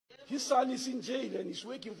his son is in jail and he's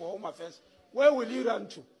working for Home Affairs. Where will he run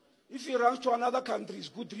to? If he runs to another country, it's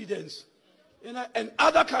good riddance. And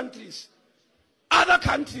other countries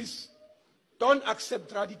don't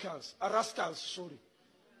accept radicals, rascals, sorry.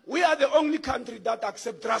 We are the only country that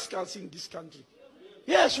accepts rascals in this country.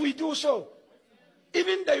 Yes, we do so.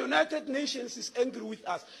 Even the United Nations is angry with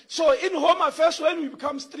us. So in Home Affairs, when we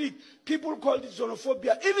become strict, people call it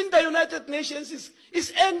xenophobia. Even the United Nations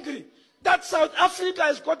is angry that South Africa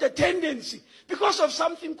has got a tendency, because of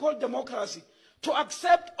something called democracy, to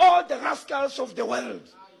accept all the rascals of the world.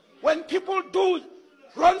 When people do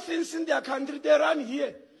wrong things in their country, they run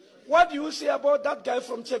here. What do you say about that guy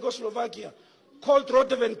from Czechoslovakia called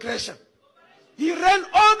Rodovan Kresha? He ran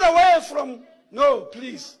all the way from, no,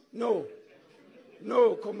 please, no.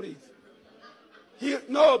 No, comrade.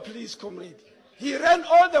 No, please, comrade. He ran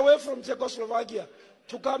all the way from Czechoslovakia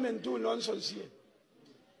to come and do nonsense here.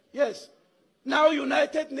 Yes. Now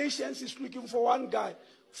United Nations is looking for one guy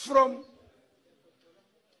from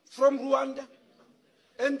Rwanda,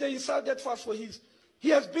 and they decided fast for his. He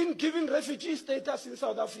has been given refugee status in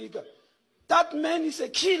South Africa. That man is a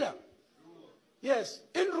killer. Yes.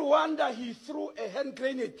 In Rwanda, he threw a hand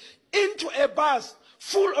grenade into a bus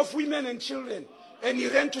full of women and children. And he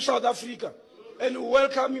ran to South Africa. And we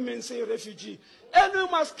welcome him and say refugee. And we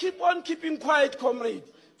must keep on keeping quiet, comrade,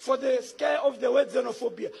 for the scare of the word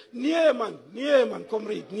xenophobia. Near man,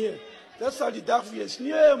 comrade, near. That's how the dark is.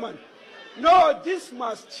 Near man. No, this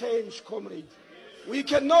must change, comrade. We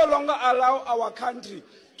can no longer allow our country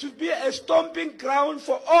to be a stomping ground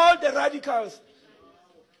for all the radicals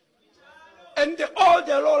and all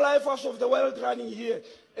the low-lifers of the world running here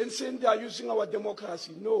and saying they are using our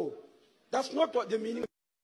democracy. No. That's not what the meaning